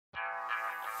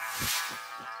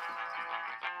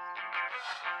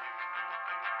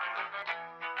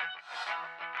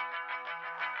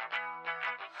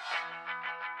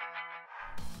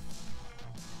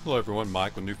Hello everyone,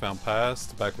 Mike with Newfound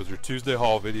Past, back with your Tuesday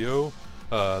haul video.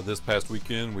 This past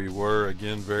weekend we were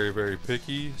again very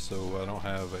picky, so I don't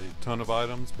have a ton of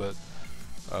items, but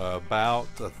about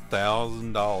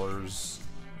 $1,000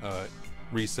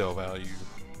 resale value.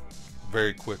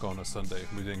 Very quick on a Sunday.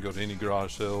 We didn't go to any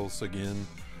garage sales again.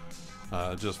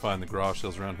 Just find the garage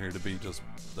sales around here to be just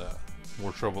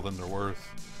more trouble than they're worth.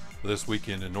 This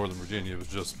weekend in Northern Virginia it was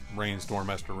just rainstorm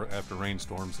after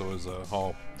rainstorm, so it was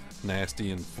all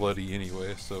nasty and floody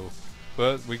anyway. So,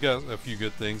 but we got a few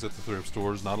good things at the thrift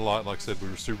stores. Not a lot, like I said, we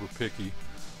were super picky.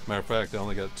 Matter of fact, I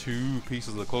only got 2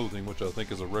 pieces of clothing, which I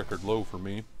think is a record low for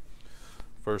me.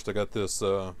 First, I got this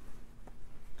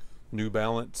New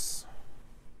Balance,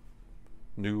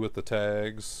 new with the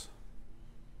tags,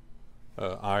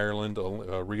 Ireland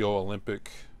Rio Olympic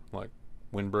like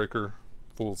windbreaker,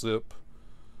 full zip.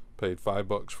 Paid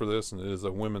 $5 for this, and it is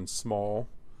a women's small,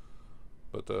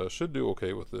 but should do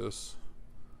okay with this.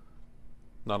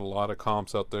 Not a lot of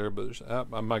comps out there, but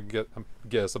I might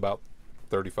guess about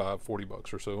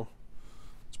 $35-40 or so.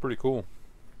 It's pretty cool.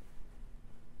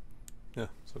 Yeah,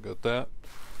 so got that,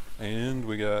 and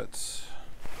we got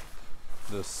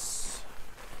this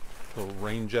little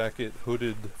rain jacket,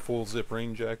 hooded full zip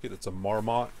rain jacket. It's a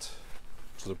Marmot,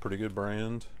 which is a pretty good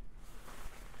brand.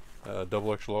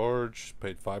 Double extra large.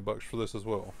 Paid $5 for this as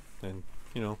well, and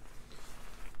you know,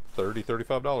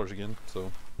 $35 again.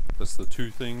 So that's the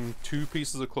two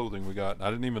pieces of clothing we got.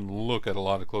 I didn't even look at a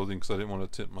lot of clothing because I didn't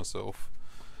want to tempt myself.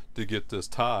 To get this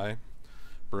tie,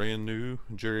 brand new,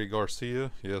 Jerry Garcia.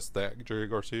 Yes, that Jerry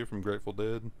Garcia from Grateful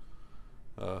Dead.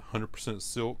 100%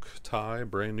 silk tie,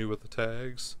 brand new with the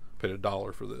tags. Paid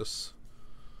 $1 for this.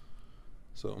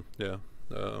 So yeah.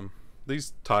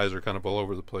 These ties are kind of all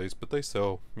over the place, but they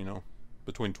sell, you know,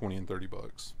 between $20 and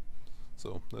 $30,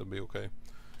 so that'll be okay.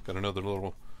 Got another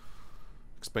little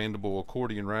expandable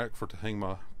accordion rack to hang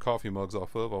my coffee mugs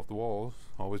off the walls.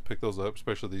 Always pick those up,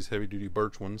 especially these heavy-duty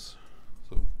birch ones.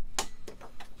 So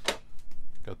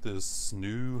got this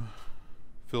new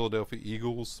Philadelphia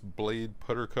Eagles blade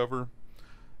putter cover.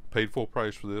 Paid full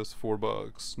price for this,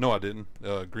 $4. No, I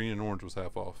didn't. Green and orange was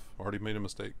half off. Already made a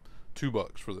mistake.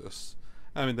 $2 for this.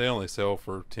 I mean, they only sell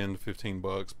for $10 to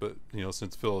 $15, but you know,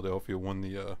 since Philadelphia won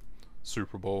the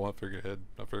Super Bowl, I figured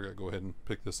I'd go ahead and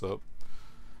pick this up.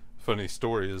 Funny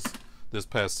story is, this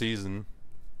past season,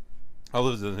 I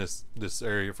lived in this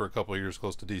area for a couple of years,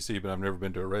 close to DC, but I've never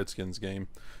been to a Redskins game.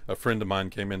 A friend of mine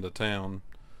came into town,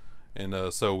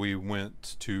 and so we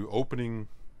went to opening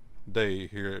day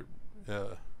here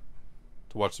to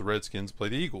watch the Redskins play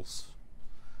the Eagles.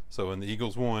 So, and the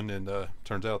Eagles won, and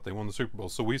turns out they won the Super Bowl.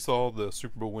 So we saw the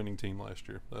Super Bowl winning team last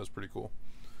year. That was pretty cool.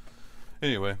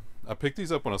 Anyway, I picked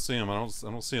these up when I see them. I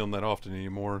don't see them that often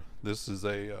anymore. This is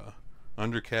a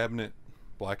under cabinet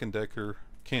Black & Decker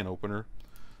can opener.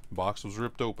 Box was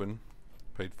ripped open.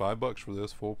 Paid $5 for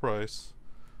this, full price,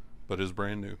 but it's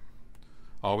brand new.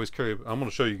 I always carry. I'm going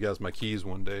to show you guys my keys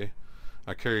one day.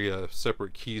 I carry a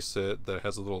separate key set that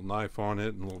has a little knife on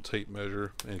it and a little tape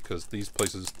measure, and because these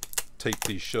places tape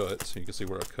these shut, so you can see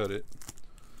where I cut it.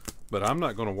 But I'm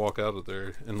not going to walk out of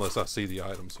there unless I see the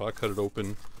item. So I cut it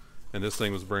open, and this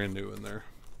thing was brand new in there.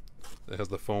 It has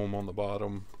the foam on the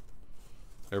bottom,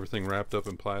 everything wrapped up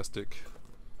in plastic.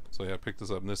 So yeah, I picked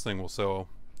this up, and this thing will sell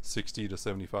 $60 to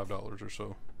 $75 or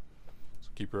so. So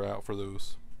keep your eye out for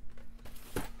those.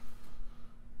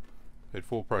 Paid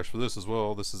full price for this as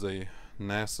well. This is a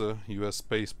NASA U.S.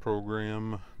 space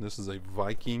program. This is a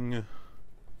Viking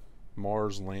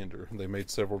Mars lander. They made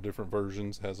several different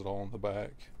versions, has it all on the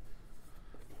back.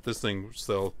 This thing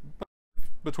sells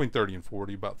between $30 and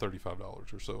 $40, about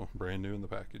 $35 or so, brand new in the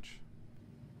package.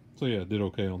 So yeah, did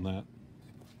okay on that.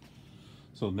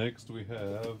 So next we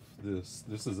have this.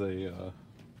 This is a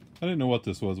I didn't know what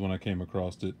this was when I came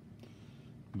across it,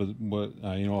 but what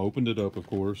you know, I opened it up, of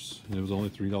course, and it was only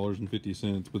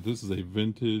 $3.50. But this is a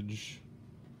vintage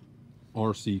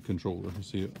RC controller. You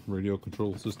see it, radio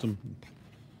control system.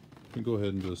 Can go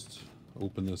ahead and just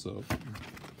open this up.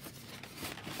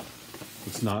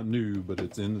 It's not new, but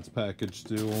it's in its package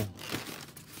still.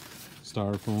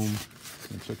 Styrofoam.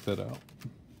 And check that out.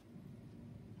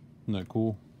 Isn't that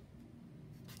cool?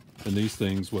 And these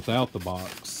things without the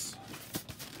box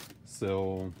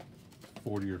sell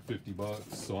 $40 or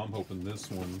 $50. So I'm hoping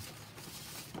this one,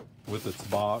 with its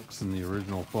box and the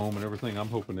original foam and everything, I'm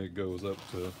hoping it goes up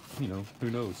to, you know, who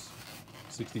knows,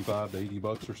 $65 to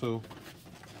 $80 or so.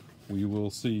 We will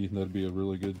see. That'd be a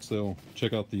really good sell.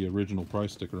 Check out the original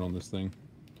price sticker on this thing.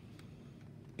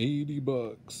 80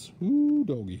 bucks. Ooh,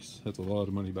 doggies. That's a lot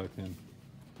of money back then.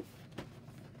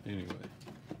 Anyway.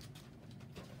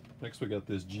 Next we got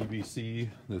this GBC,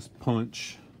 this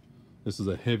punch. This is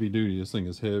a heavy duty. This thing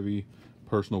is heavy.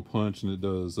 Personal punch, and it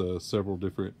does several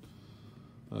different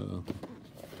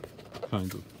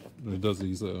kinds of, it does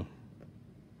these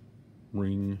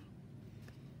ring.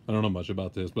 I don't know much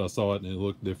about this, but I saw it and it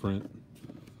looked different.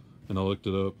 And I looked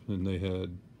it up and they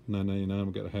had $9.99.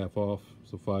 We got a half off,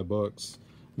 so $5.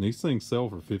 And these things sell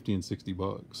for 50 and 60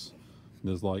 bucks.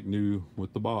 And it's like new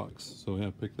with the box. So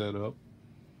yeah, pick that up.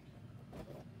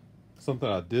 Something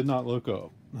I did not look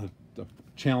up. I'm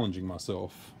challenging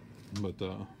myself, but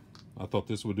I thought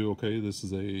this would do okay. This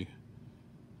is a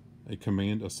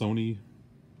Sony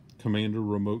Commander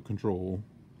remote control.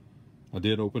 I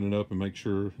did open it up and make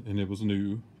sure, and it was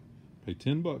new. Paid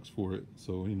 10 bucks for it,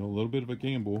 so you know, a little bit of a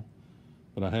gamble.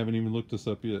 But I haven't even looked this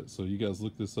up yet. So you guys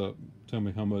look this up. Tell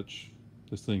me how much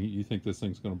this thing you think this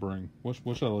thing's going to bring. What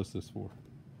should I list this for?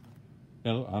 I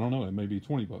don't know. It may be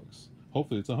 20 bucks.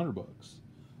 Hopefully it's 100 bucks.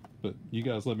 But you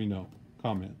guys let me know.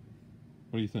 Comment.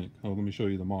 What do you think? Oh, let me show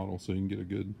you the model so you can get a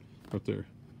good right there.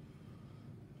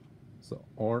 So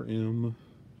RM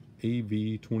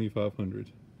AV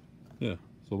 2500. Yeah.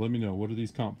 So let me know. What are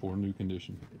these comp for? New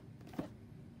condition.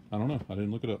 I don't know. I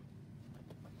didn't look it up.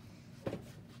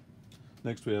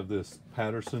 Next we have this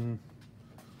Patterson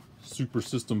Super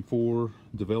System 4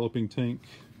 developing tank.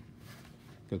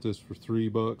 Got this for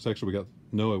 $3. Actually, we got,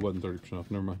 no, it wasn't 30%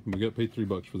 off. Never mind. We got paid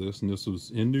 $3 for this, and this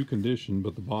was in new condition,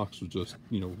 but the box was just,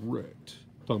 you know, wrecked.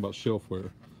 Talking about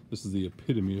shelfware. This is the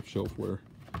epitome of shelfware.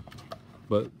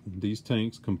 But these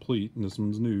tanks complete, and this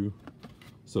one's new.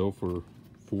 So for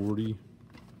 40,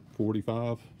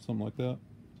 45, something like that.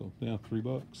 So yeah,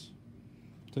 $3.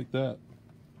 Take that.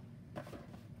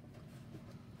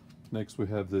 Next we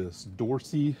have this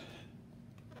Dorsey.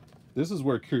 This is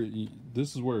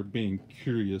where being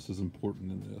curious is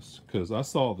important in this, because I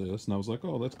saw this and I was like,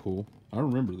 oh, that's cool. I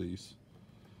remember these,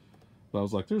 but I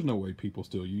was like, there's no way people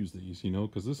still use these, you know,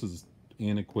 because this is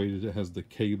antiquated. It has the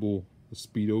cable, the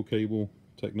Speedo cable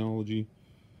technology,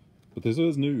 but this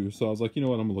is new. So I was like, you know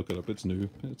what, I'm gonna look it up. It's new.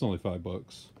 It's only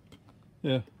 $5.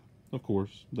 Yeah, of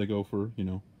course they go for, you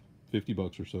know, 50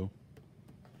 bucks or so.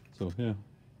 So yeah,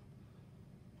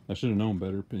 I should have known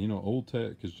better, but you know, old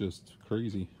tech is just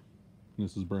crazy.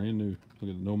 This is brand new.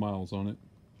 Look at no miles on it.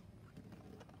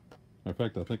 Matter of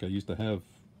fact, I think I used to have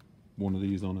one of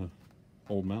these on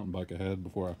a old mountain bike I had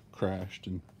before I crashed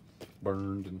and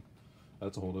burned, and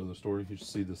that's a whole other story. You should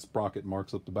see the sprocket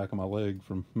marks up the back of my leg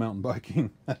from mountain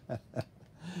biking.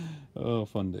 Oh,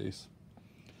 fun days.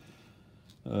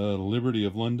 Liberty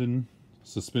of London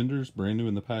suspenders, brand new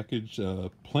in the package.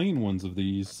 Plain ones of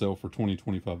these sell for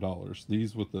 $20-$25.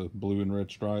 These with the blue and red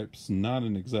stripes, not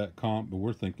an exact comp, but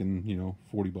we're thinking, you know,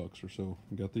 40 bucks or so.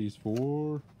 We got these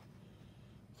for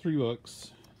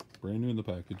 $3, brand new in the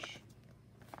package.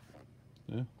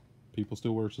 Yeah, people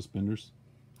still wear suspenders.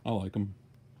 I like them.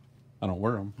 I don't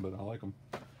wear them, but I like them.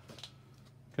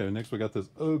 Okay, next we got this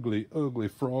ugly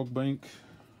frog bank.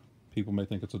 People may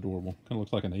think it's adorable. Kind of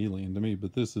looks like an alien to me,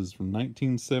 but this is from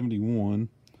 1971.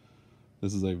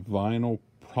 This is a Vinyl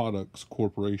Products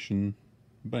Corporation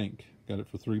bank. Got it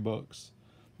for $3.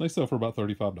 They sell for about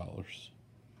 $35.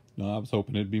 No, I was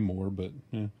hoping it'd be more, but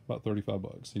yeah, about 35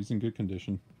 bucks. He's in good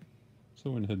condition.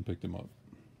 So I went ahead and picked him up.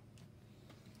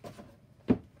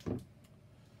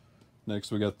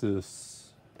 Next we got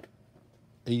this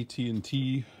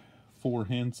AT&T 4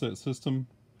 handset system.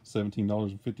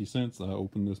 $17.50. I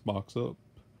opened this box up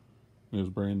and it was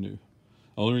brand new.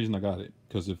 The only reason I got it,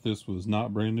 because if this was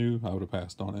not brand new, I would have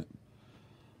passed on it.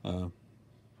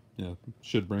 Yeah,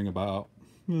 should bring about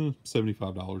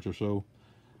 $75 or so.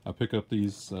 I pick up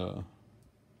these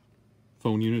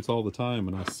phone units all the time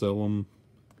and I sell them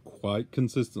quite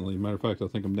consistently. Matter of fact, I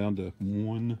think I'm down to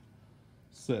one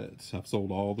set. I've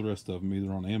sold all the rest of them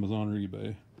either on Amazon or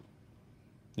eBay.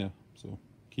 Yeah, so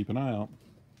keep an eye out.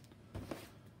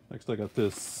 Next I got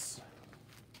this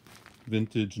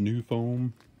vintage new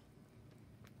foam.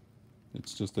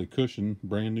 It's just a cushion,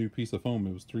 brand new piece of foam.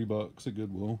 It was $3 at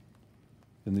Goodwill.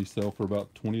 And these sell for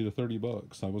about 20 to 30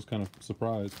 bucks. I was kind of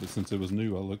surprised, but since it was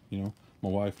new, I looked, you know, my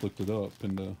wife looked it up,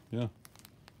 and yeah.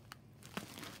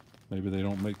 Maybe they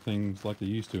don't make things like they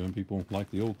used to and people like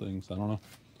the old things. I don't know.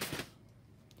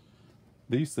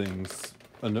 These things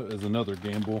is another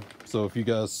gamble. So if you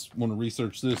guys want to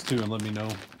research this too and let me know.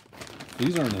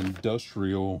 These are an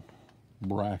industrial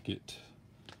bracket.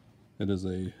 It is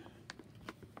a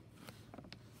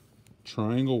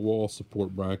triangle wall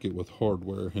support bracket with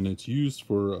hardware, and it's used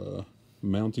for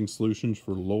mounting solutions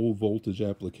for low voltage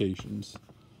applications.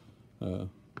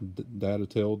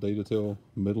 Datatel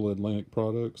Middle Atlantic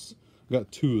products. I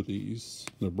got 2 of these.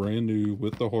 They're brand new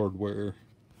with the hardware.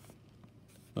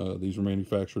 These were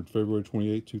manufactured February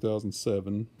 28,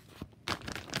 2007.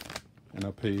 And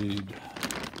I paid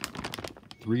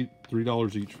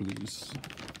 $3 each for these.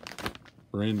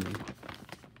 Brand new.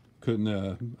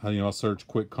 Couldn't, I searched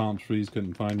quick comps for these,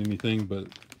 couldn't find anything, but,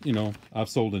 I've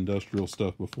sold industrial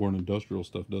stuff before, and industrial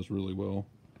stuff does really well.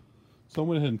 So I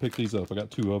went ahead and picked these up. I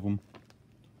got 2 of them.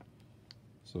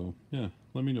 So, yeah,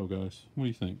 let me know, guys. What do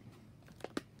you think?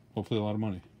 Hopefully a lot of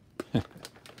money.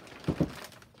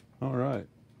 All right.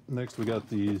 Next we got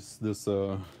this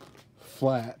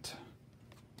flat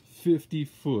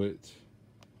 50-foot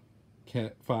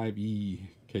Cat 5e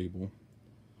cable.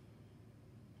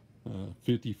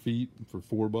 50 feet for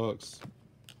 $4.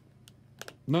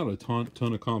 Not a ton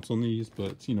of comps on these,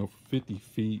 but, 50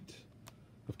 feet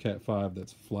of Cat 5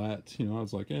 that's flat, I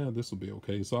was like, yeah, this will be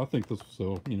okay. So I think this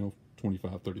will sell, $25,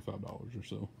 $35 or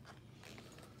so.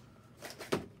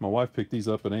 My wife picked these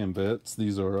up at Amvet's.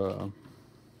 These are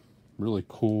really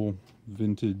cool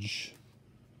vintage.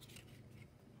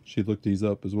 She looked these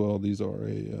up as well. These are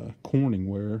a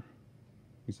Corningware.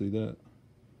 You see that?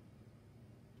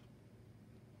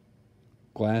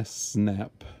 Glass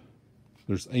snap.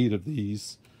 There's 8 of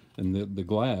these, and the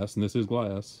glass, and this is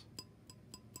glass,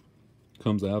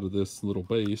 comes out of this little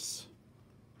base,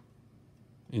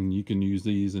 and you can use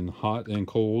these in hot and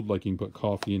cold. Like you can put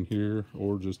coffee in here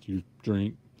or just your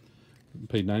drink.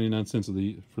 Paid 99 cents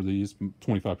for these,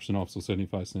 25% off, so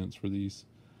 75 cents for these.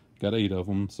 Got 8 of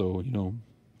them, so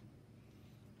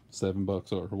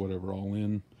 $7 or whatever all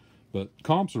in. But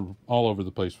comps are all over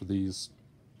the place for these.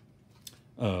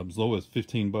 As low as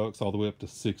 $15 all the way up to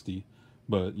 60.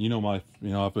 But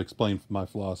I've explained my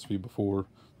philosophy before.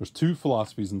 There's 2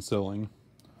 philosophies in selling.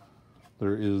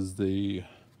 There is the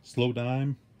slow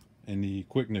dime and the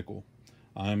quick nickel.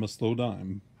 I'm a slow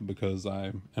dime because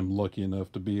I am lucky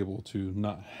enough to be able to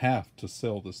not have to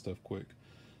sell this stuff quick.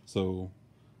 So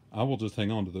I will just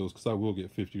hang on to those because I will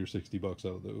get 50 or 60 bucks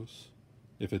out of those.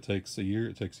 If it takes a year,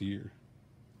 it takes a year.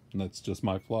 And that's just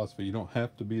my philosophy. You don't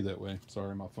have to be that way.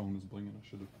 Sorry, my phone is blinging. I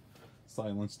should have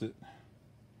silenced it.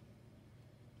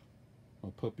 My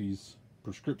puppy's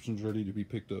prescription's ready to be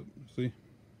picked up. See?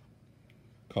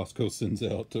 Costco sends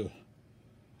out a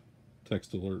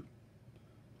text alert.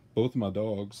 Both of my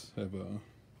dogs have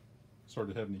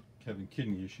started having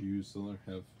kidney issues, so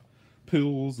they have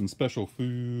pills and special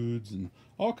foods and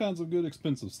all kinds of good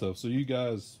expensive stuff. So you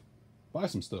guys buy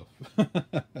some stuff.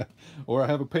 Or I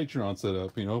have a Patreon set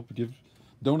up,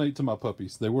 donate to my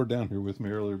puppies. They were down here with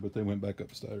me earlier, but they went back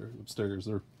upstairs.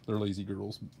 They're lazy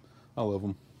girls. I love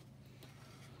them.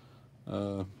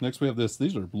 Next we have this.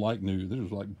 These are like new.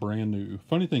 These are like brand new.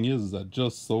 Funny thing is I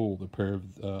just sold a pair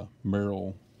of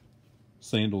Merrell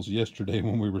sandals yesterday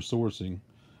when we were sourcing,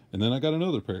 and then I got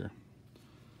another pair,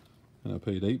 and I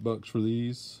paid $8 for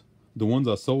these. The ones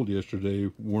I sold yesterday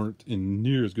weren't in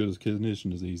near as good as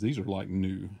condition as these. These are like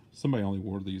new. Somebody only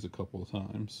wore these a couple of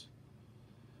times.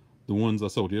 The ones I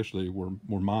sold yesterday were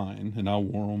mine, and I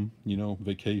wore them,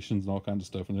 vacations and all kinds of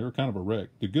stuff, and they were kind of a wreck.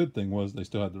 The good thing was they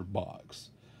still had their box,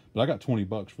 but I got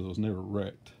 $20 for those, and they were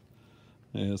wrecked.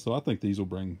 And so I think these will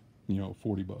bring,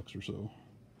 $40 or so.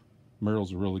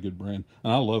 Merrell's a really good brand,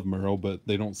 and I love Merrell, but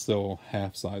they don't sell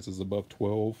half sizes above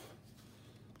 12.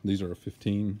 These are a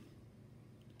 15.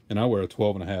 And I wear a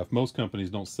 12.5. Most companies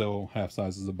don't sell half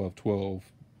sizes above 12,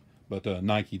 but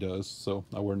Nike does, so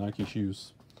I wear Nike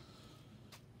shoes.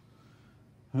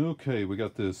 Okay, we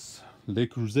got this Le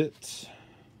Creuset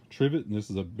trivet, and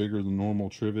this is a bigger than normal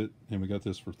trivet, and we got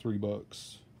this for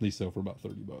 $3. These sell for about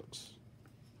 $30.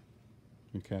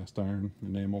 And cast iron,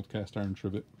 enameled cast iron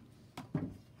trivet.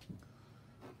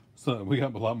 So we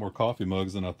got a lot more coffee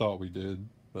mugs than I thought we did,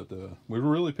 but we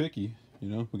were really picky.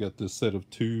 We got this set of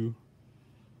 2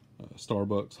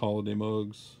 Starbucks holiday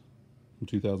mugs from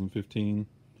 2015.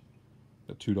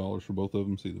 Got $2 for both of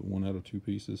them. See the 1 out of 2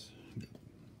 pieces.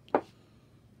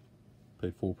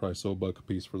 Paid full price, so $1 a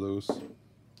piece for those.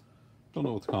 Don't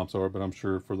know what the comps are, but I'm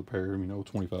sure for the pair, $25,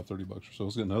 $30 or so.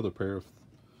 Let's get another pair of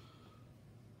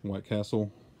White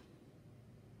Castle.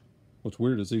 What's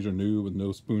weird is these are new with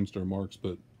no spoon stir marks,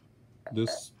 but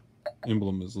this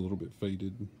emblem is a little bit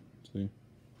faded. See?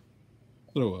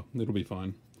 But oh well, it'll be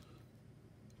fine.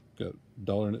 Got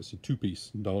 $1, 2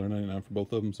 piece, $1.99 for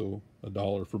both of them, so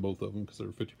 $1 for both of them because they're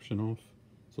 50% off.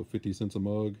 So 50 cents a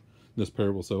mug. This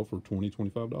pair will sell for $20,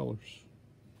 $25.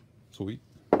 Sweet.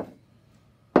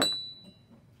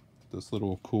 This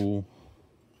little cool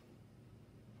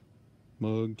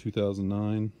mug,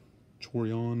 2009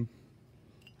 Chorion,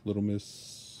 Little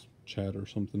Miss Chat or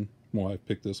something. My wife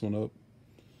picked this one up.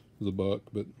 is a buck,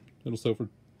 but it'll sell for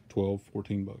 12,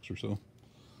 14 bucks or so.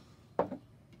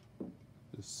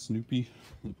 This Snoopy,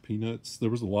 the Peanuts.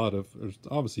 There's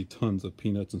obviously tons of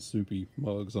Peanuts and Snoopy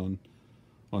mugs on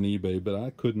eBay, but I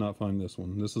could not find this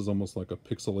one. This is almost like a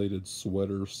pixelated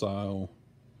sweater style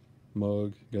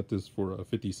mug. Got this for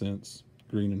 50 cents.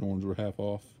 Green and orange were half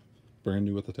off. Brand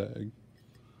new with the tag.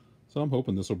 So I'm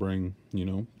hoping this will bring,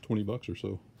 20 bucks or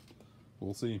so.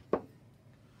 We'll see.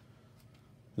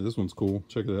 This one's cool.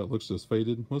 Check it out. Looks just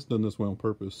faded. Must have done this way on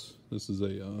purpose. This is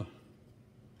a,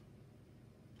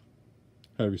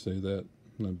 however you say that.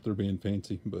 They're being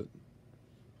fancy, but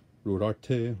Rodart.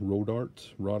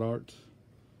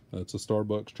 It's a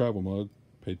Starbucks travel mug.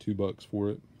 Paid $2 for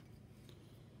it.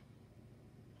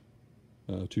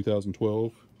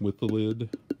 2012 with the lid.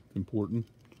 Important.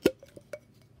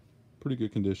 Pretty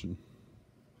good condition.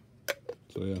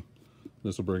 So yeah,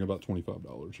 this will bring about $25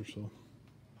 or so.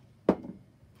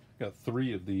 Got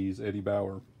 3 of these Eddie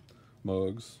Bauer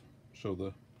mugs. Show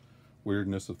the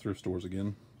weirdness of thrift stores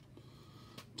again.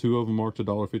 2 of them marked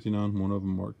 $1.59, 1 of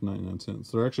them marked 99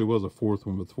 cents. There actually was a 4th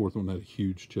one, but the 4th one had a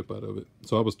huge chip out of it.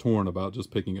 So I was torn about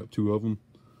just picking up 2 of them,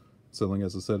 selling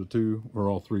as a set of 2, or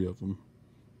all 3 of them.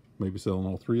 Maybe selling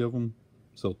all 3 of them,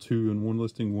 sell 2 in one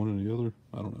listing, 1 in the other.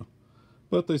 I don't know.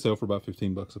 But they sell for about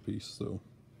 15 bucks a piece, so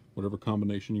whatever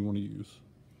combination you want to use.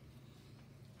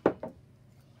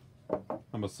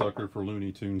 I'm a sucker for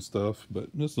Looney Tunes stuff, but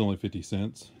this is only 50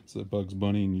 cents. It's a Bugs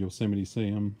Bunny and Yosemite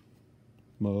Sam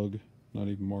mug, not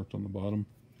even marked on the bottom.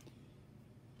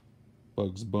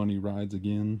 Bugs Bunny rides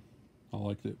again. I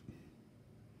liked it.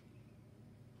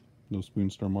 No spoon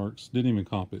star marks. Didn't even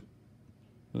comp it.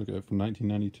 Okay, from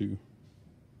 1992.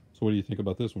 So what do you think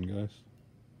about this one, guys?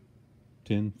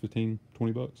 10, 15,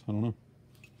 20 bucks? I don't know.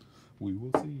 We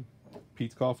will see.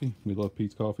 Pete's Coffee. We love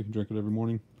Pete's Coffee. Drink it every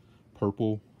morning.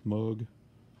 Purple mug.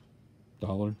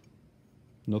 $1.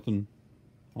 Nothing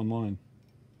online.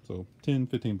 So 10,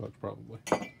 15 bucks probably.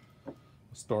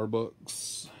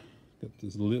 Starbucks. Got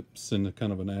these lips in a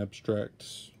kind of an abstract,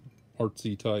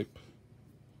 artsy type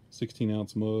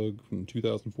 16-ounce mug from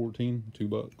 2014.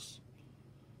 $2.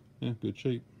 Yeah, good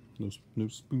shape. No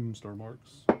spoon star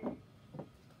marks.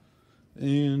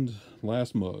 And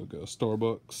last mug, a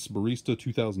Starbucks Barista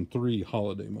 2003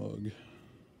 holiday mug.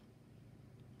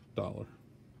 $1.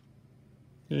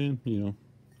 And,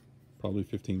 probably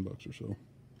 15 bucks or so.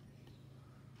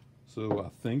 So I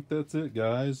think that's it,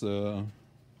 guys. Yeah,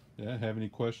 have any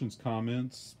questions,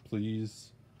 comments,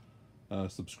 please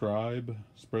subscribe,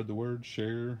 spread the word,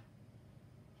 share.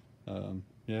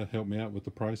 Yeah, help me out with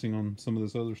the pricing on some of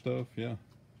this other stuff. Yeah.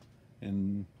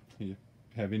 And if you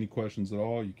have any questions at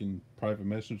all, you can private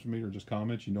message me or just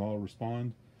comment. I'll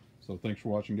respond. So thanks for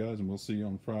watching, guys, and we'll see you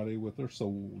on Friday with our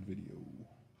sold video.